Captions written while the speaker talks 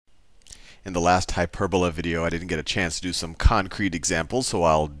In the last hyperbola video, I didn't get a chance to do some concrete examples, so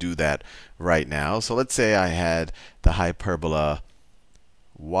I'll do that right now. So let's say I had the hyperbola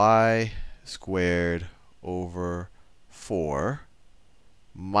y squared over 4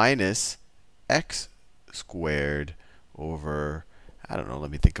 minus x squared over, I don't know, let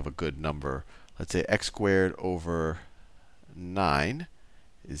me think of a good number. Let's say x squared over 9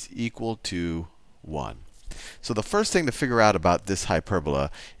 is equal to 1. So the first thing to figure out about this hyperbola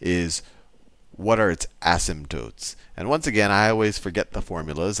is what are its asymptotes. And once again, I always forget the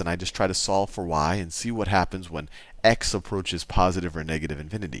formulas, and I just try to solve for y and see what happens when x approaches positive or negative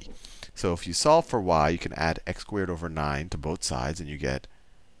infinity. So if you solve for y, you can add x squared over 9 to both sides, and you get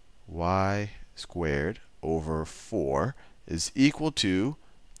y squared over 4 is equal to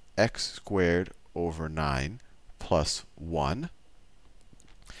x squared over 9 plus 1.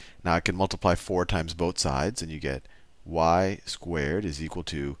 Now I can multiply 4 times both sides, and you get y squared is equal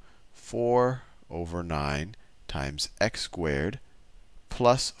to 4 over 9 times x squared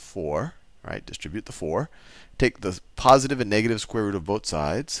plus 4. Right? Distribute the 4. Take the positive and negative square root of both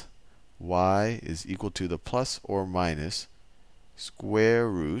sides. Y is equal to the plus or minus square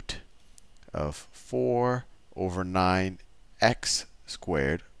root of 4 over 9x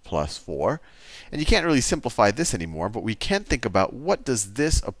squared plus 4. And you can't really simplify this anymore, but we can think about what does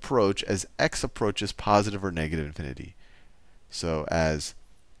this approach as x approaches positive or negative infinity. So as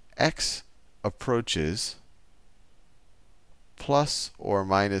x approaches plus or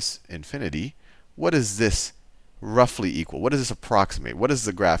minus infinity, what does this roughly equal? What does this approximate? What does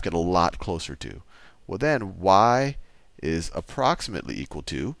the graph get a lot closer to? Well, then y is approximately equal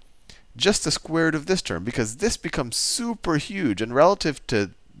to just the square root of this term, because this becomes super huge. And relative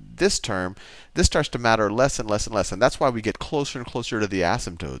to this term, this starts to matter less and less and less. And that's why we get closer and closer to the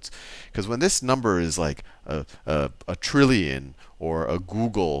asymptotes. Because when this number is like a trillion or a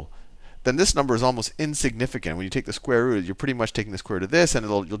Google, then this number is almost insignificant. When you take the square root, you're pretty much taking the square root of this, and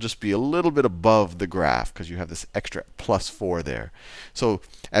you'll just be a little bit above the graph because you have this extra plus 4 there. So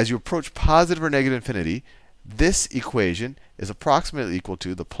as you approach positive or negative infinity, this equation is approximately equal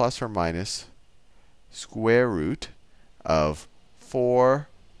to the plus or minus square root of 4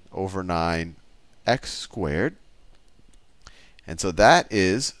 over 9 x squared. And so that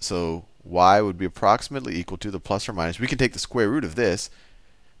is, so y would be approximately equal to the plus or minus. We can take the square root of this.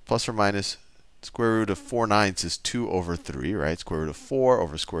 Plus or minus square root of 4/9 is 2 over 3, right? Square root of 4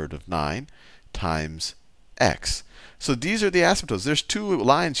 over square root of 9 times x. So these are the asymptotes. There's two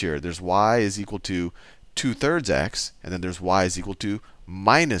lines here. There's y is equal to 2/3 x, and then there's y is equal to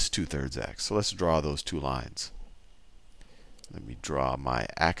minus 2/3 x. So let's draw those two lines. Let me draw my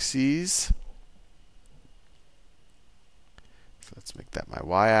axes. So let's make that my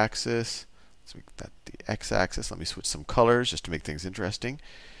y-axis. Let's make that the x-axis. Let me switch some colors just to make things interesting.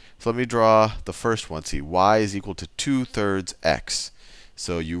 So let me draw the first one. See, y is equal to 2/3 x.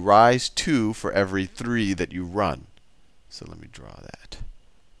 So you rise 2 for every 3 that you run. So let me draw that.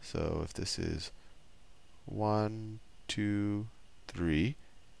 So if this is 1, 2, 3,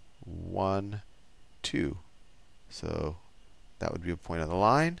 1, 2. So that would be a point on the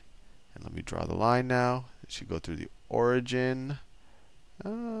line. And let me draw the line now. It should go through the origin.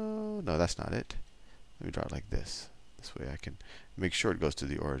 Oh, no, that's not it. Let me draw it like this. This way I can make sure it goes to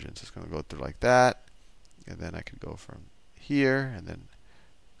the origin. So it's going to go through like that. And then I could go from here and then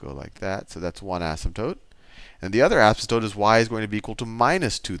go like that. So that's one asymptote. And the other asymptote is y is going to be equal to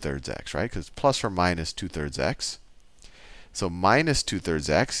minus 2/3 x, right? Because it's plus or minus 2/3 x. So minus 2/3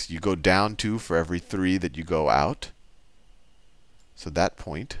 x, you go down 2 for every 3 that you go out. So that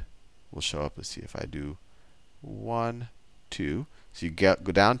point will show up. Let's see if I do 1, 2. So you go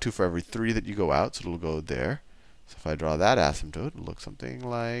down 2 for every 3 that you go out. So it'll go there. So if I draw that asymptote, it'll look something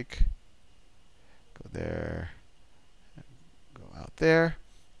like, go there, go out there,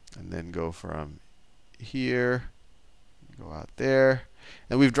 and then go from here, go out there.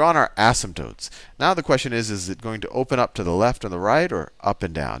 And we've drawn our asymptotes. Now the question is it going to open up to the left and the right, or up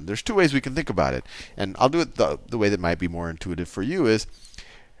and down? There's two ways we can think about it. And I'll do it the way that might be more intuitive for you is,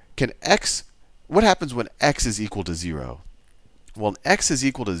 what happens when x is equal to 0? Well, when x is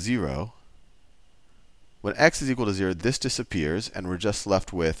equal to 0, this disappears, and we're just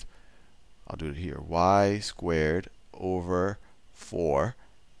left with, I'll do it here, y squared over 4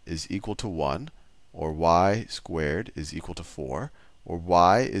 is equal to 1, or y squared is equal to 4, or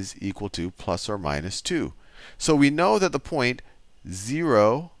y is equal to plus or minus 2. So we know that the point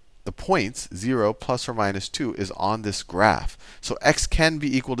 0, the points 0 plus or minus 2 is on this graph. So x can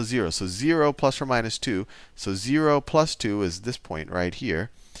be equal to 0. So 0 plus or minus 2. So 0 plus 2 is this point right here.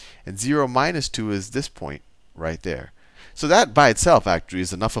 And 0 minus 2 is this point right there. So that by itself actually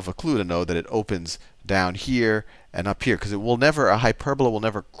is enough of a clue to know that it opens down here and up here, because a hyperbola will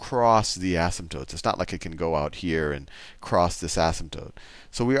never cross the asymptotes. It's not like it can go out here and cross this asymptote.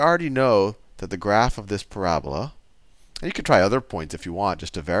 So we already know that the graph of this parabola, and you can try other points if you want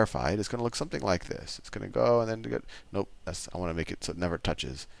just to verify it, it's going to look something like this. It's going to go and then get, nope, I want to make it so it never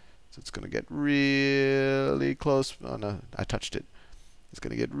touches. So it's going to get really close. Oh no, I touched it. It's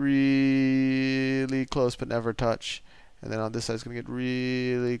going to get really close but never touch. And then on this side, it's going to get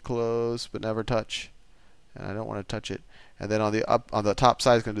really close but never touch. And I don't want to touch it. And then on the top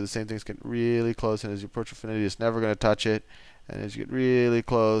side, it's going to do the same thing. It's going to get really close. And as you approach infinity, it's never going to touch it. And as you get really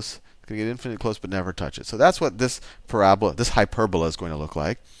close, it's going to get infinitely close but never touch it. So that's what this parabola, this hyperbola is going to look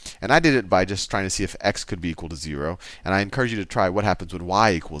like. And I did it by just trying to see if x could be equal to 0. And I encourage you to try what happens when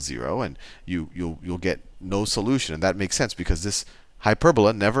y equals 0. And you'll get no solution. And that makes sense because this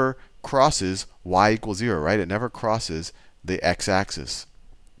hyperbola never crosses y equals 0, right? It never crosses the x-axis.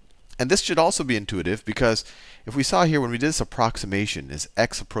 And this should also be intuitive because if we saw here when we did this approximation as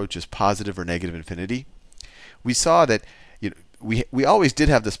x approaches positive or negative infinity, we saw that we always did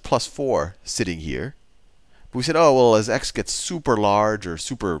have this plus 4 sitting here. But we said, oh, well, as x gets super large or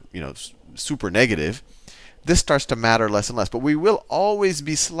super negative, this starts to matter less and less. But we will always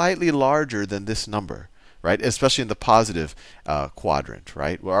be slightly larger than this number, right? Especially in the positive quadrant,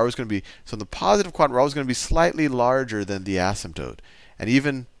 right? We're always going to be, so in the positive quadrant, we're always going to be slightly larger than the asymptote. And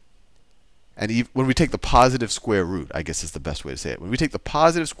even when we take the positive square root, I guess is the best way to say it. When we take the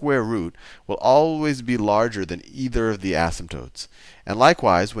positive square root, we'll always be larger than either of the asymptotes. And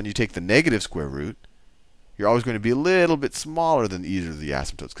likewise, when you take the negative square root, you're always going to be a little bit smaller than either of the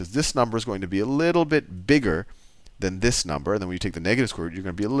asymptotes, because this number is going to be a little bit bigger than this number. And then when you take the negative square root, you're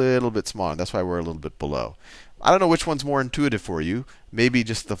going to be a little bit smaller. And that's why we're a little bit below. I don't know which one's more intuitive for you. Maybe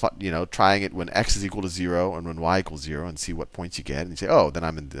just trying it when x is equal to 0 and when y equals 0 and see what points you get. And you say, oh, then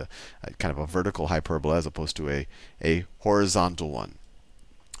I'm in the kind of a vertical hyperbola as opposed to a horizontal one.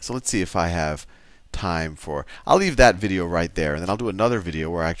 So let's see if I have time for, I'll leave that video right there. And then I'll do another video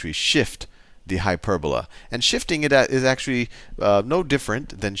where I actually shift the hyperbola. And shifting it is actually no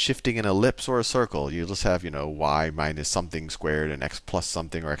different than shifting an ellipse or a circle. You just have, y minus something squared and x plus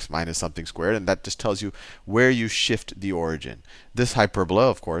something or x minus something squared. And that just tells you where you shift the origin. This hyperbola,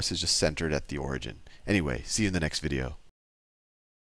 of course, is just centered at the origin. Anyway, see you in the next video.